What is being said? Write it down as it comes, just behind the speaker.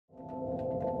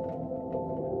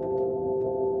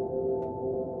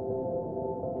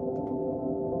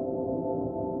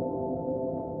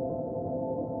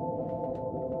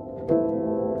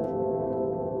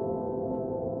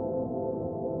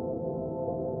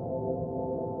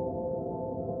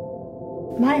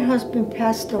My husband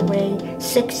passed away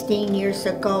 16 years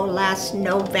ago last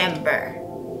November.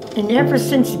 And ever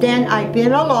since then, I've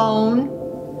been alone.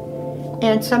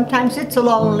 And sometimes it's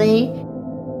lonely.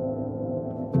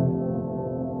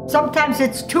 Sometimes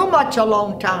it's too much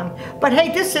alone time. But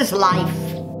hey, this is life.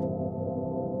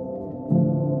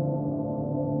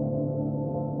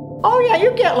 Oh yeah,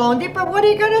 you get lonely, but what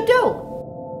are you gonna do?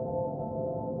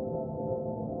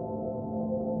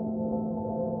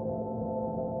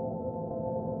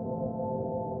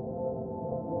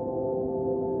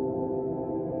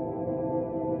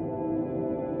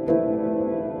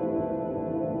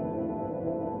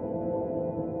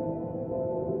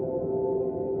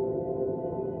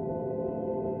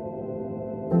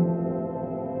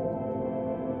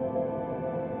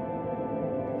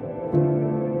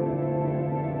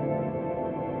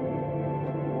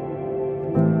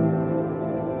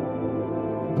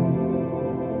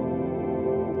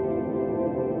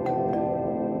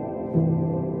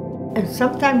 And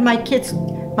sometimes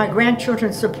my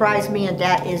grandchildren surprise me, and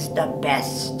that is the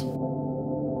best.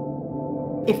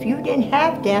 If you didn't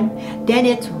have them, then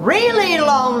it's really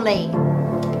lonely.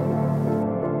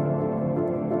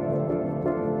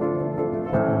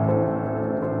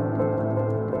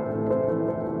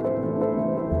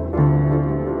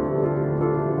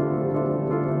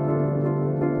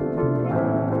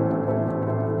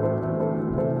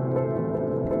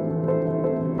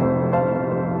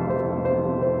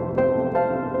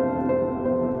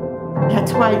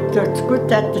 That's why it's good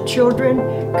that the children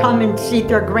come and see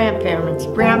their grandparents,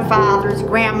 grandfathers,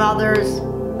 grandmothers.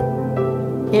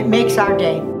 It makes our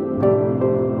day.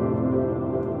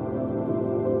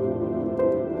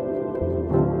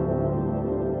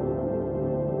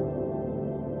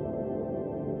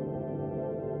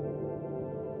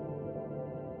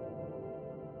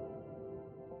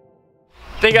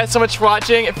 Thank you guys so much for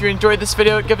watching. If you enjoyed this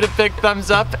video, give it a big thumbs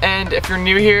up. And if you're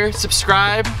new here,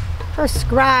 subscribe.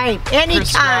 Prescribe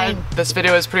anytime. This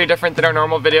video is pretty different than our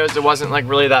normal videos. It wasn't like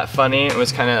really that funny. It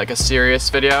was kind of like a serious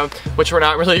video, which we're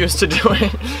not really used to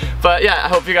doing. But yeah, I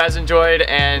hope you guys enjoyed,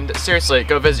 and seriously,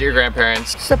 go visit your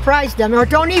grandparents. Surprise them, or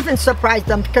don't even surprise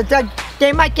them, because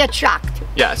they might get shocked.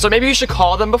 Yeah, so maybe you should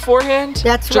call them beforehand.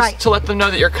 That's right. Just to let them know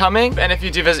that you're coming. And if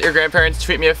you do visit your grandparents,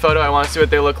 tweet me a photo. I want to see what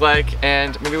they look like,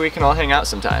 and maybe we can all hang out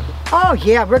sometime. Oh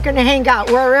yeah, we're gonna hang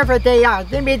out wherever they are.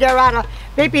 Maybe they're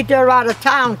out of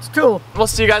town too. We'll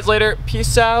see you guys later.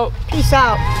 Peace out. Peace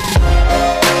out.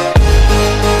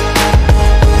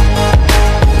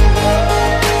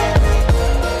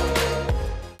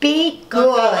 Be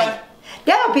good.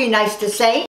 That'll be nice to say.